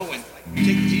Take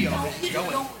the G off. It's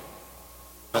going.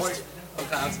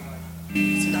 That's-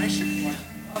 It's a nice shirt.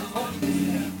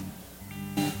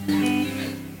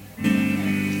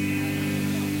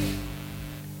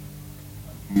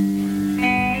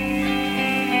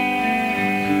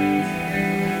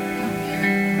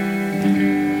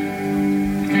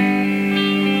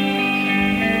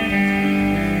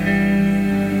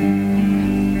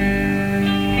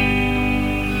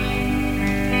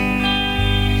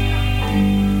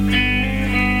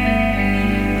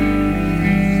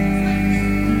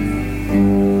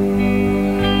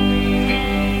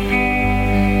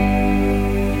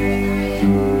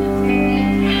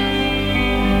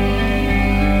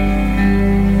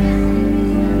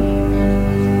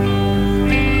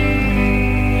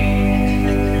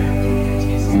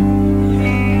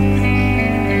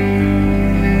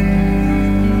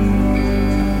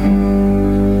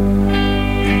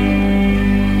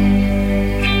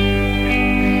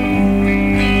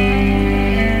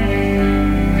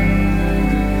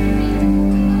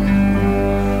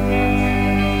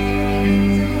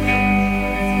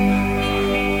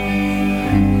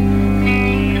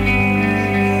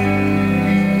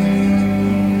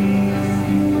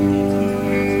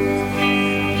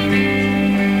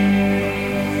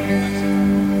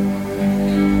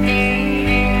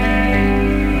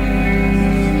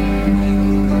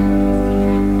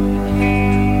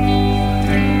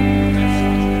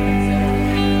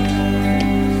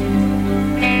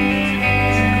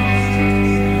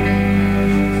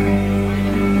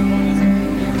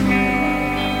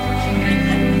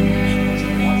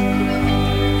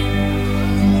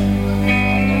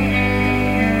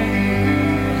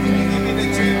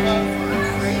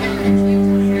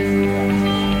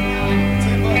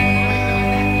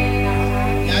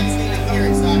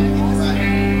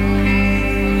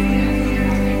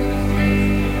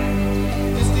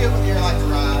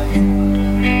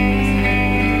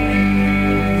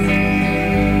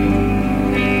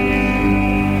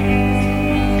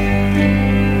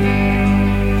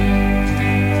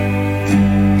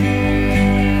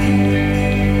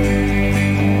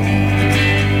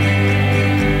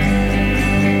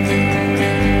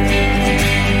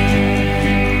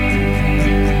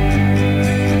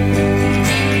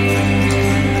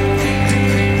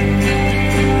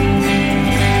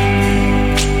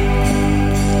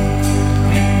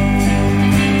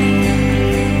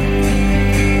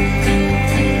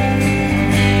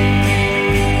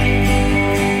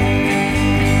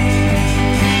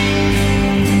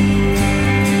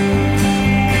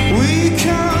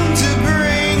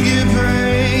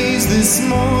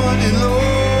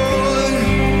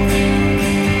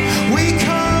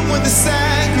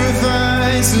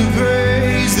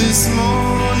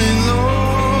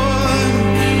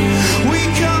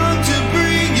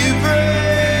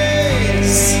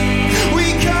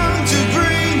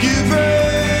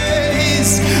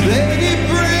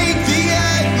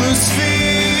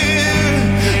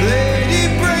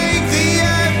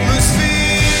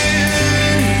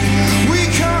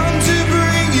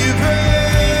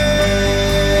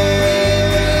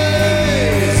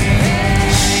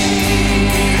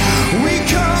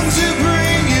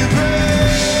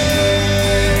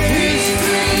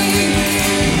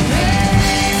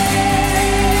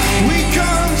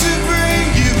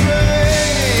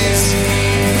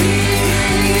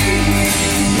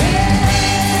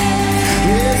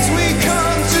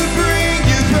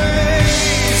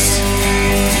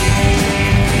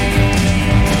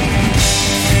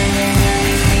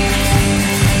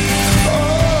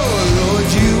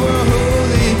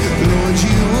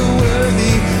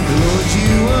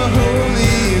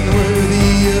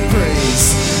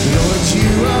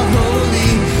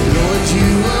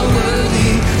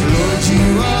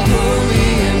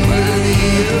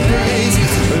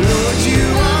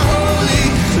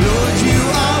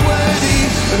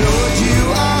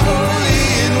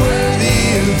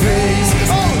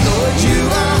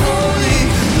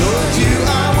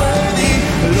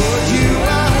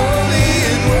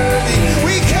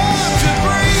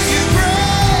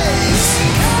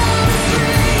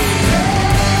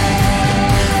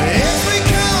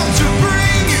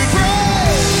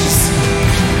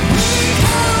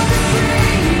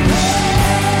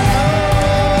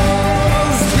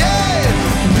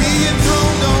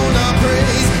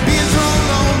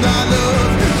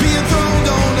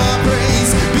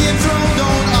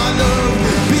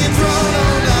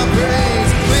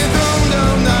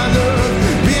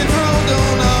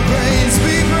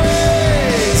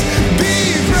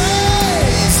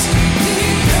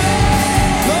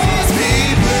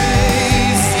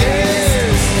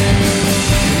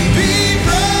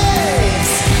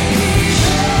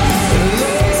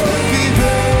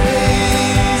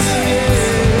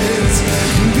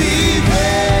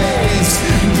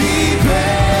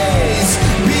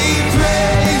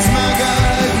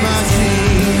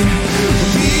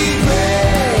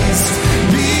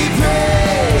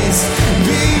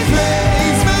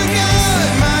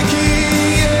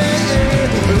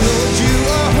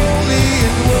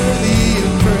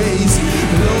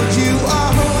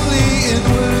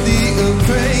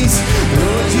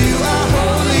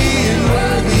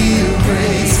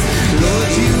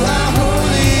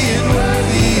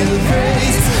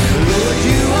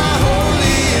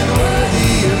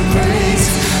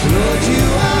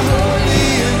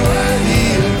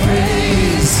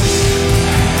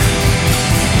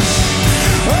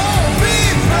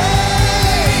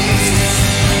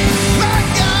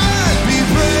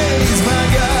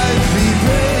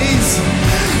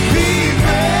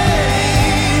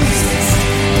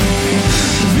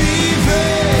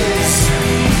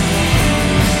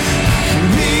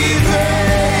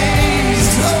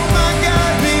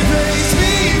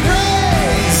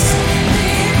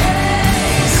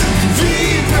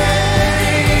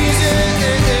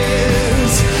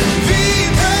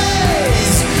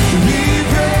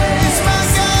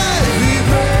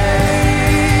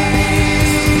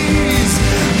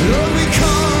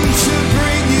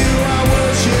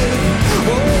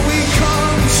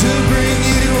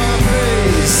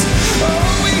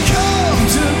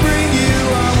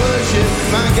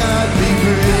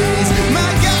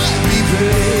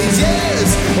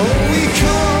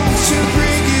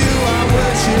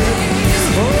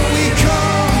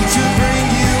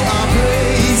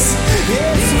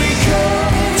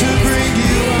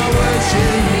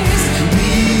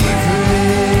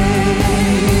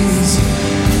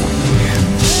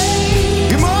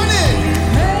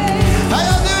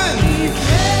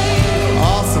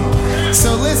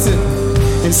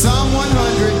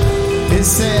 it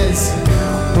says,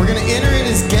 we're going to enter in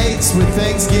his gates with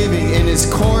thanksgiving and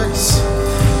his courts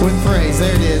with praise.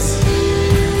 There it is.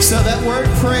 So that word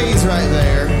praise right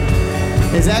there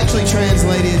is actually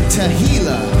translated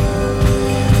tehillah.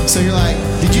 So you're like,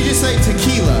 did you just say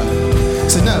tequila?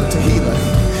 So no, tehillah.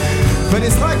 But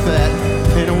it's like that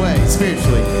in a way,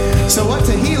 spiritually. So what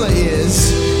tehillah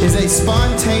is a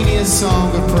spontaneous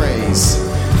song of praise.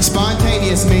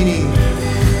 Spontaneous meaning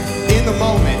in the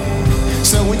moment.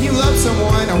 So when you love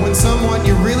someone or when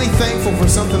you're really thankful for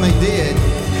something they did,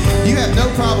 you have no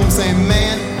problem saying,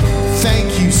 man,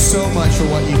 thank you so much for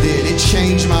what you did. It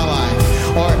changed my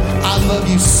life. Or, I love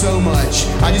you so much.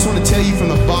 I just want to tell you from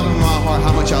the bottom of my heart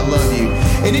how much I love you.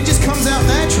 And it just comes out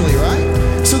naturally,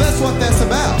 right? So that's what that's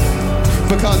about.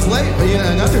 Because later,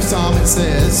 another psalm it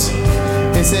says,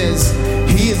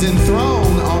 he is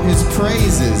enthroned on his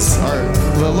praises. Or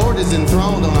the Lord is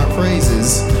enthroned on our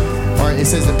praises. Or it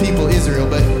says the people Israel,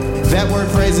 but that word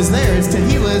praises there is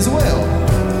tehillah as well.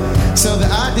 So the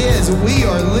idea is we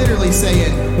are literally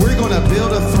saying we're going to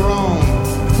build a throne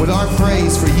with our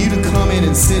praise for you to come in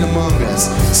and sit among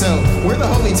us. So we're the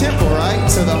holy temple, right?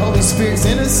 So the Holy Spirit's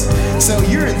in us. So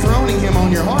you're enthroning him on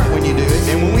your heart when you do it.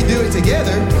 And when we do it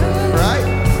together, right,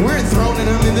 we're enthroning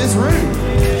him in this room.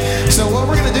 So what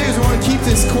we're going to do is we're going to keep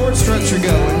this chord structure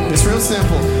going. It's real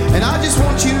simple. And I just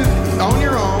want you on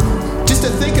your own just to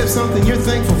think of something you're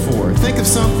thankful for. Think of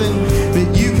something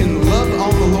that you can love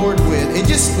on the Lord with. And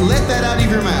just let that out of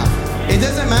your mouth. It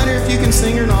doesn't matter if you can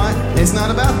sing or not. It's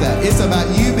not about that. It's about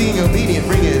you being obedient,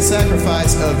 bringing a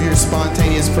sacrifice of your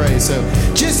spontaneous praise. So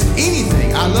just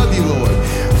anything. I love you, Lord.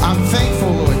 I'm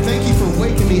thankful, Lord. Thank you for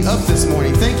waking me up this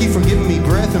morning. Thank you for giving me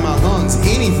breath in my lungs.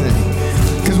 Anything.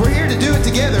 Because we're here to do it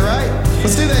together, right?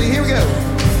 Let's do that. Here we go.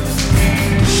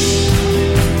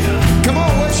 Come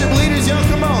on, worship leaders. Y'all,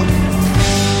 come on.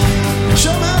 Show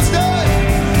them how it's done.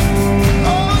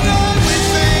 Oh, Lord, we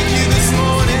thank you this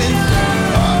morning.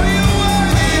 Oh, you're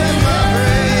worthy of my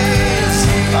praise.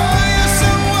 Oh, you're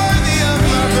so worthy of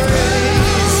my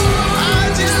praise. I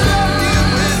just love you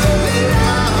with all of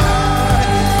my heart.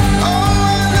 Oh,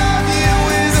 I love you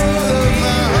with all of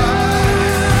my heart.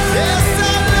 Yes,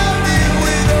 I love you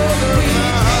with all of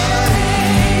my heart.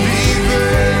 Be praised.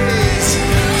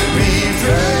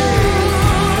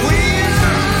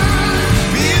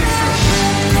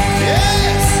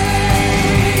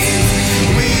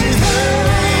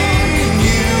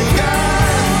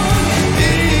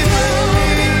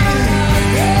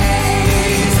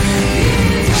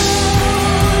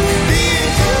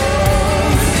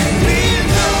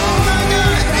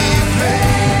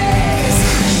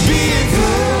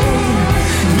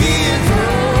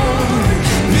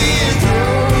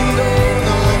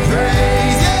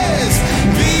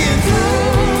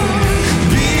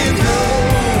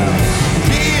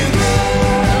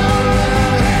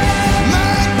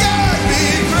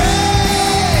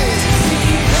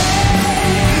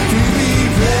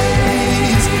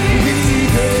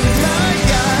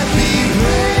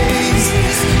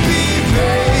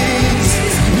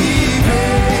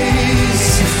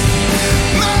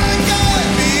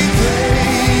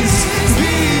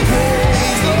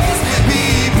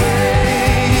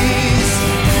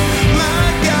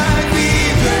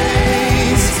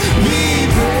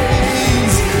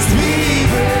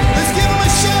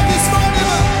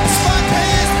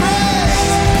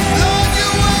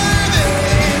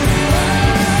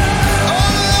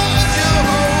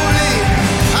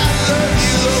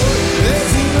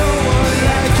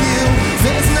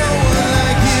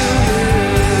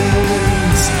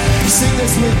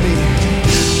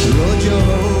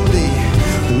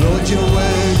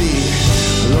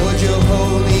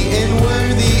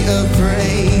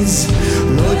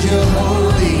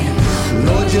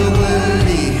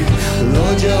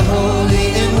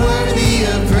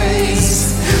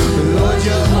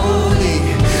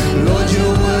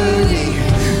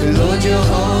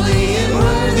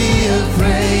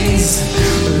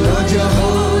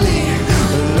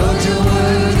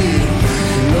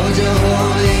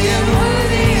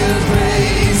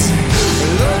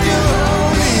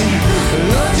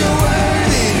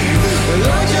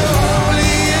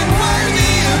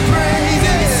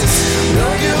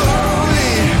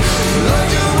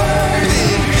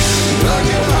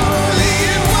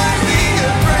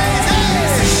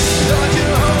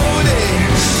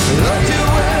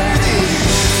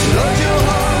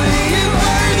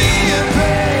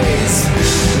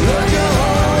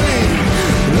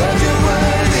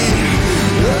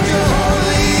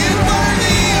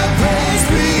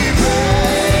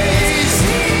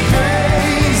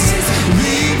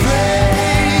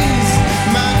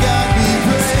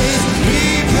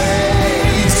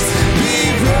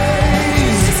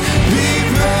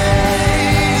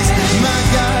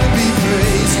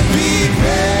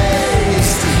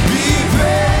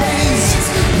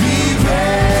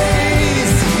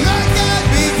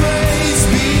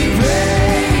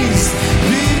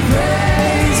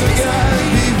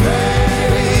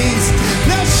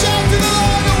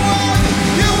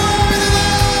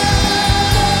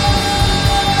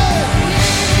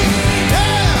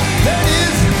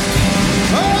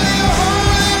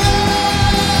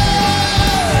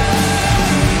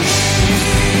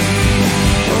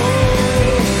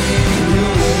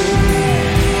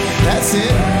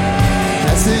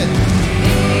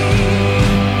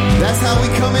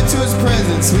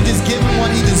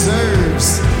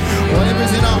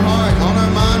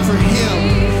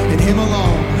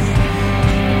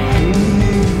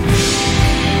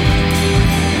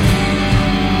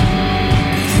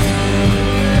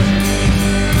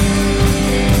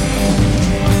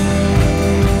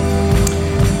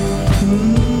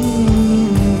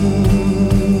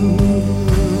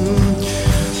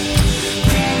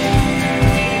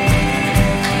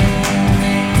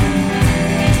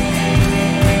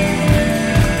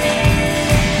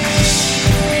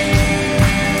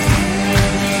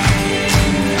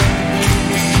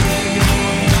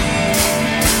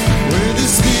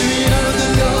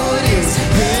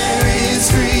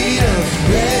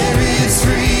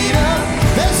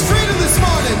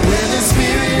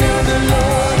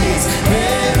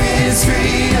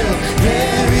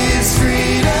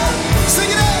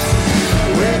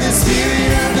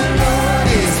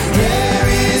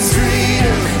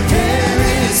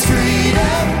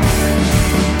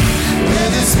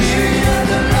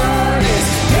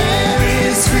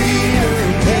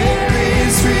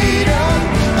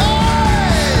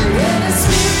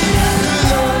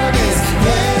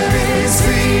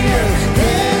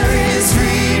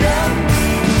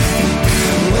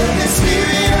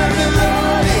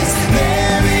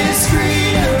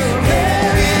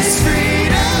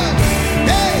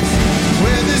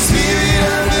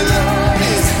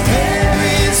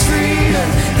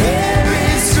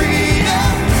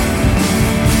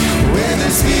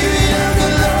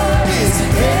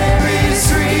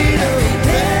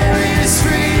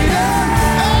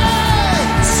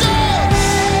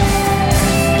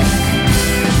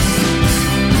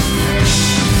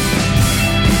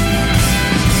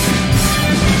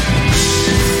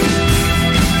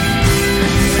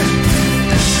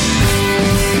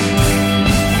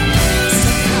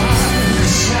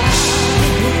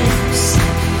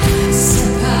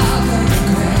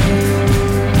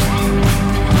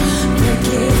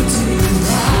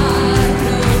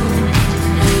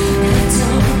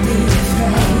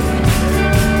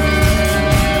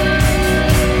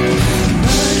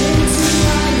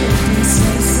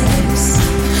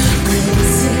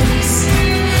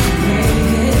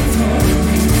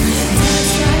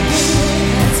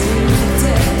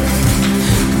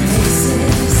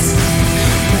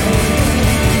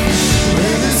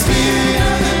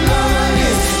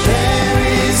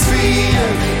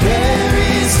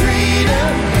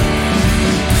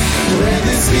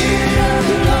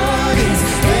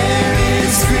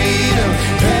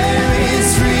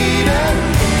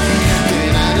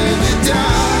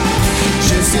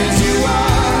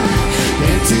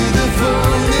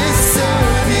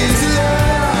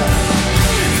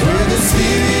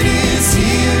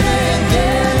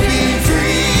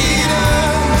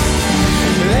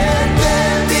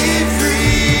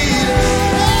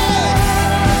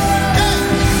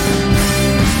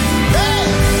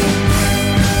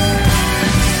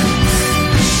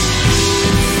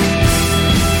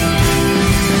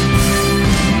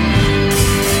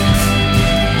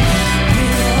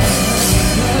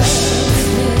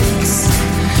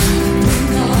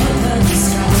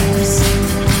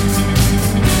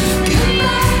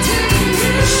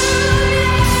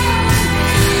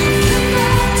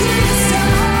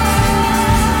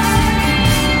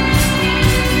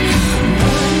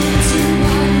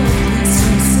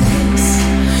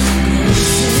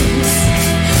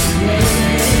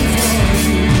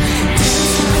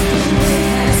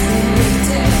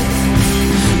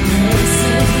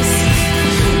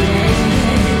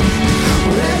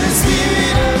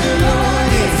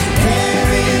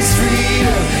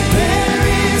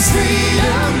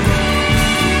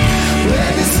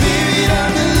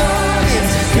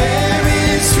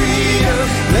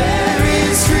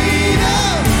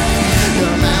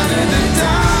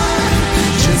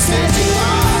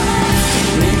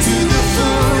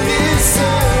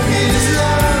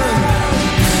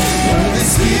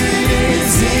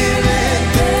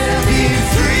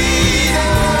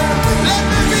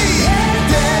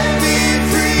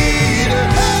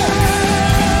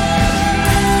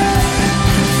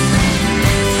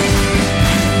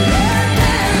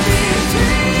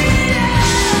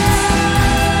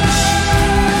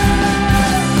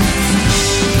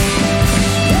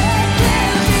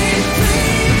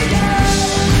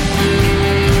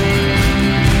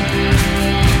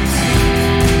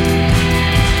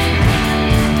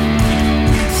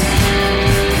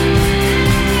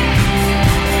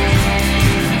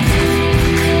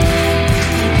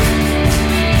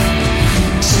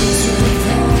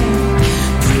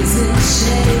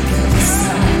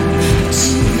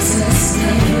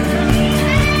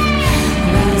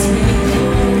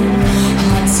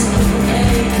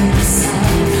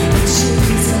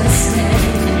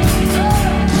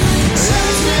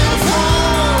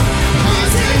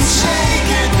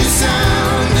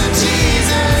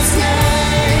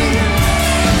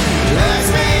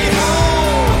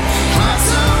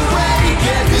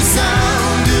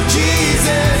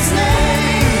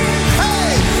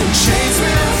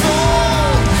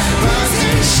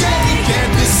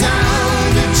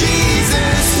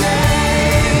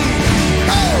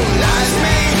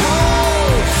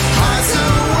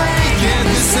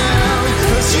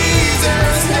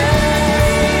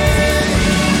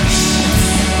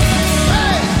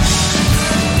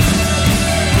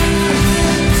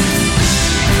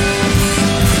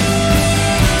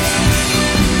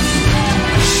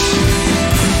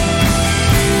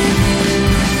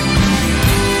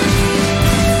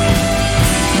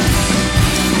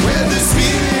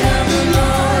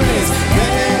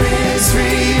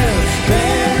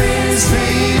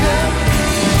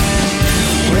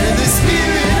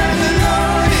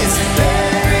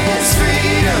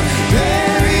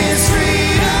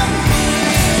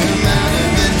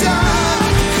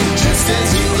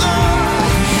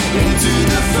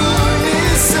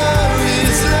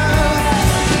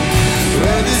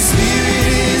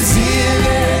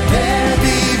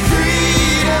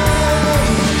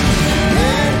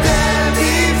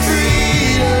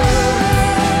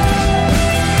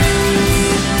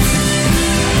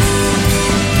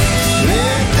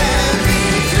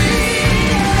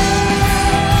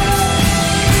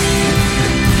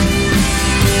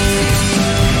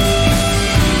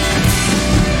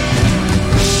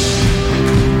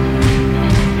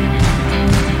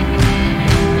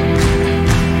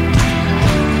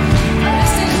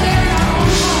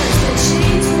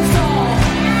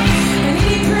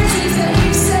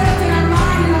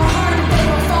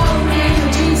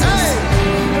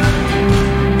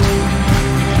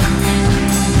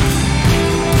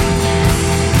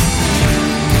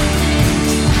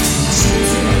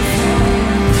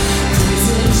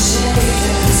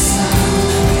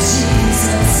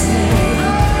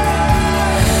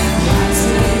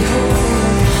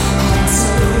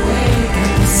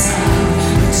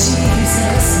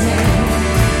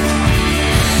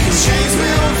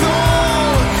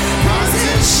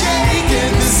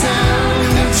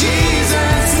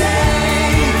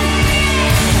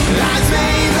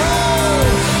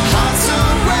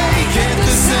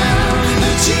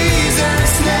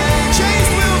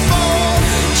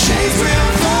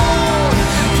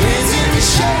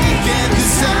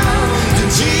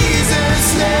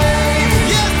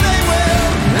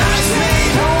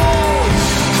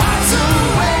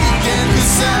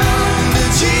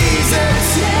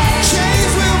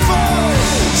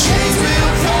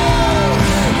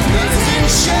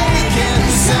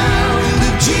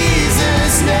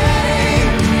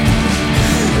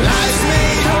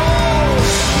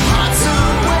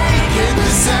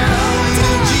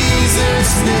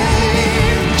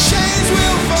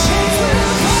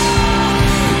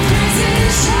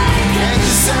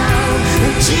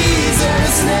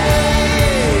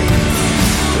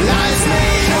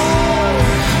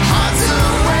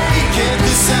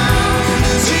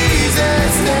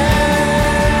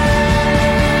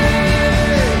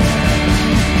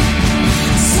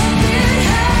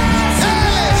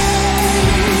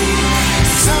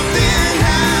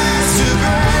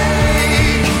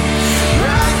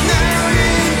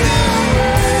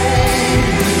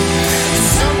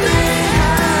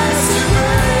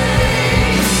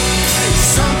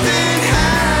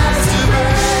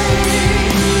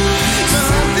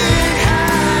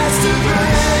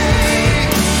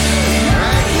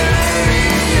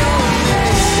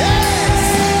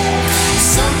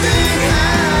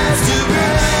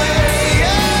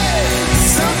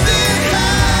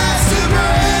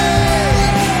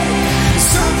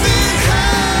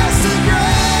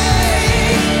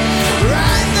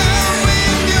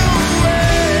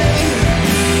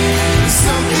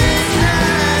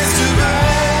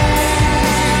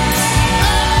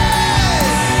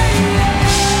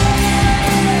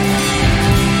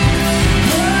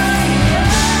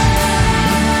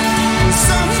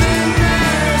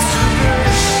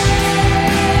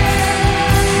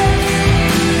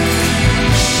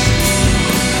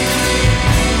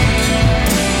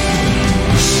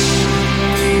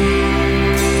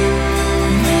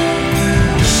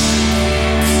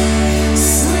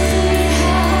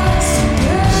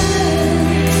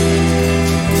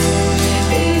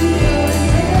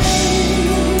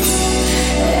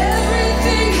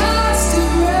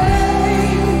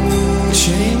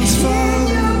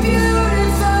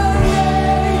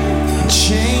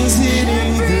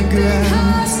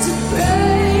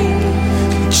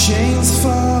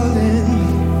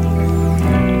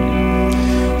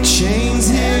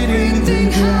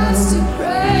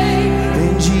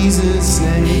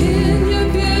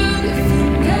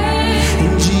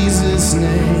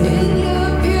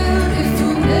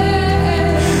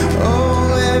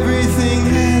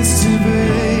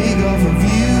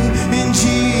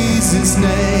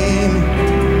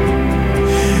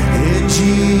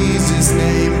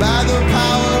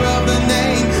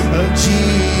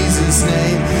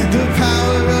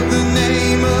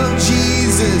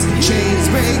 chains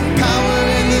break. Power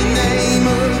in the name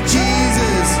of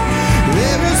Jesus.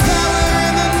 There is power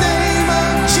in the name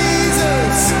of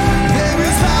Jesus. There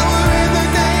is power in the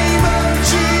name of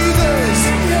Jesus.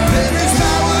 There is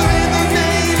power in the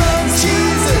name of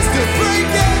Jesus to break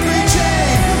every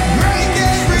chain. Break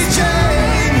every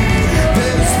chain.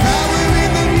 There is power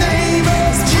in the name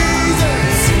of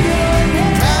Jesus.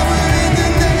 Power in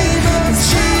the name of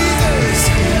Jesus.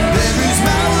 There is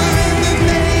power in the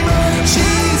name of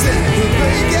Jesus to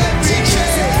break every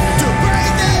chain. To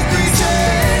break every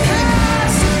chain.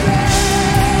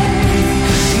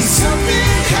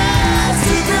 Something has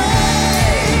to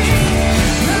break.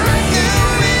 Right now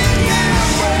in that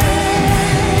way.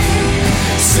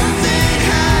 Something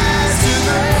has to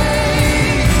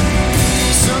break.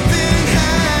 Something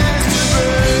has to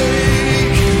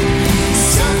break.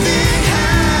 Something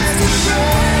has to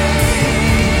break.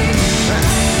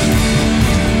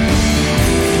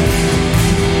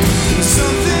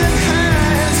 Something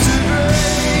has to break.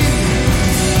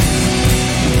 Something has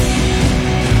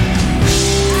to break.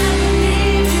 I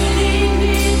believe you lead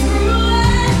me to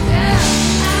it.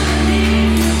 I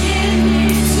believe you get me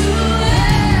to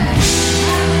it.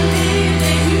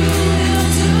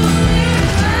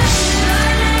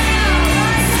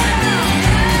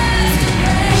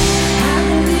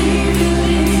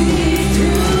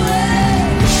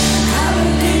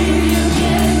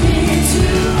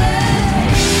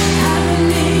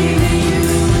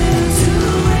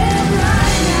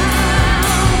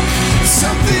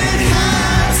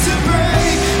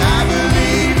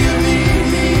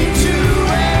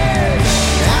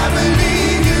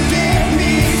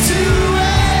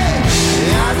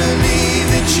 I believe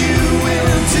that you will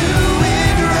do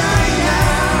it right now.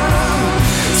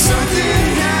 Something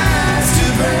has to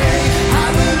break. I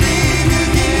believe you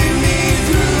get me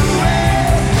through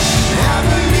it. I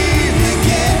believe you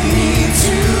get me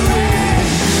to it.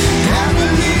 I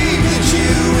believe that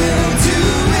you will do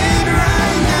it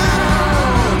right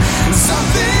now.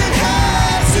 Something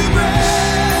has to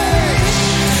break.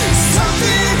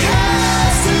 Something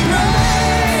has to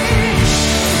break.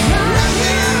 Right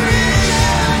here in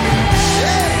LA.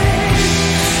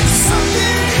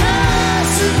 Something has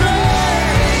to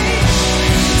break.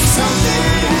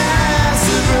 Something has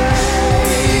to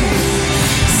break.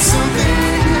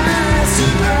 Something has to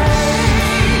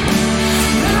break.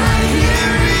 Right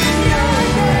here in your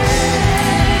way.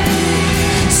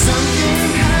 Something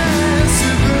has to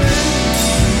break.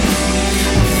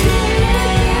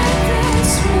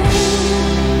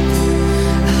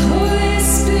 Holy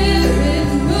Spirit,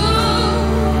 move.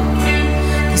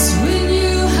 'Cause when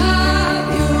you have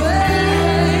your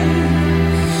way,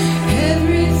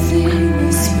 everything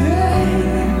is great.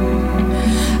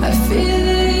 I feel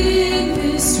it in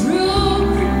this room.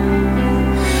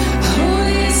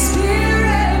 Holy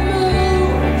Spirit,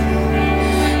 move.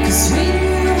 'Cause when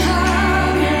you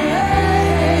have your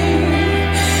way,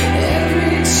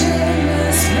 every chain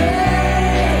must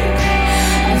break.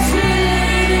 I feel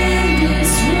it in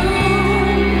this room.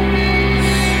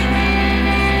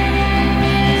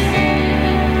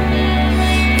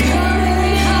 Come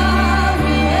and have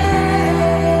your way.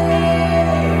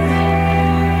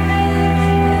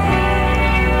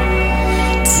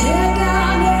 Tear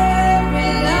down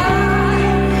every lie.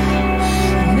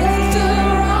 Make the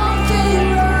wrong thing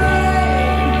right.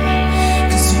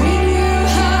 'Cause when you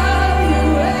have your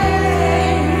way,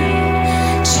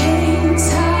 chains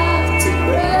have to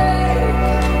break.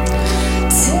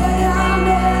 Tear down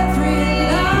every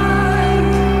lie.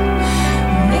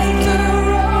 Make the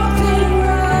wrong thing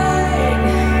right.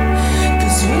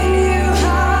 'Cause when you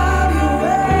have your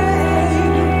way,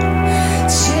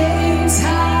 chains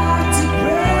have to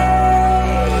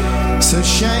break. So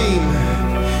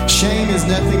shame is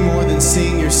nothing more than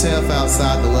seeing yourself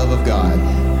outside the love of God.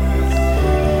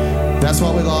 That's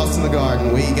what we lost in the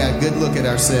garden. We got a good look at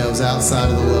ourselves outside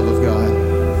of the love of God.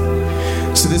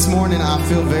 So this morning I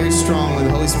feel very strongly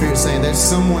the Holy Spirit saying there's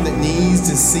someone that needs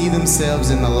to see themselves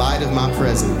in the light of my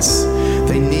presence.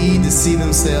 They need to see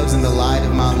themselves in the light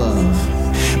of my love.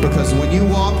 Because when you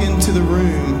walk into the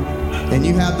room and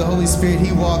you have the Holy Spirit,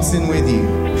 He walks in with you.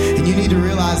 And you need to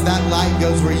realize that light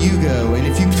goes where you go. And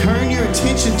if you turn your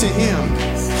attention to Him,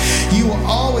 you will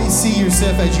always see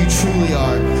yourself as you truly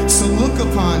are. So look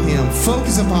upon Him,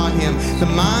 focus upon Him. The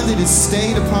mind that is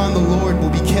stayed upon the Lord will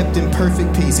be kept in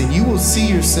perfect peace, and you will see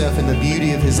yourself in the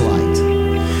beauty of His light.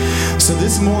 So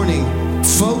this morning,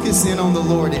 focus in on the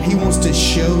Lord, and He wants to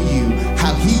show you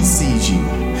how He sees you.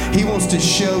 He wants to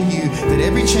show you that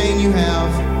every chain you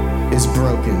have is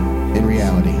broken in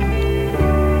reality.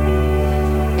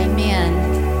 Amen.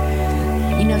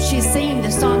 You know, she's singing the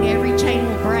song, Every Chain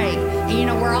Will Break. And, you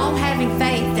know, we're all having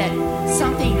faith that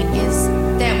something is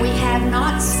that we have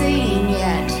not seen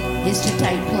yet is to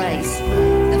take place.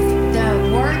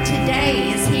 The word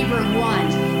today is Hebrew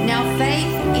 1. Now,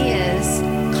 faith is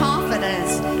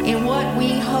confidence in what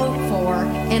we hope for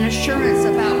and assurance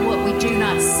about what we do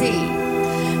not see.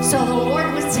 So the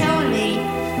Lord was telling me,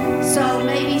 so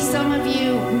maybe some of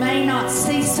you may not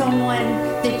see someone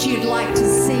that you'd like to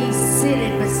see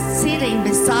sitting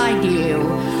beside you,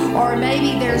 or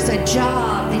maybe there's a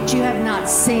job that you have not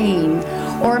seen,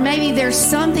 or maybe there's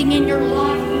something in your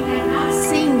life you have not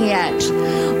seen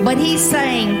yet. But He's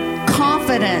saying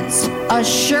confidence,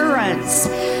 assurance,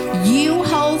 you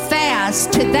hold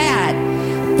fast to that.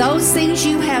 Those things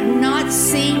you have not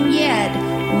seen yet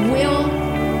will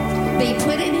be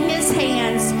put in His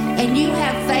hands, and you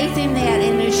have faith in that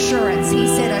and assurance. He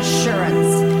said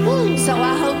assurance. So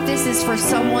I hope this is for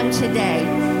someone today.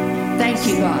 Thank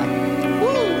you, God.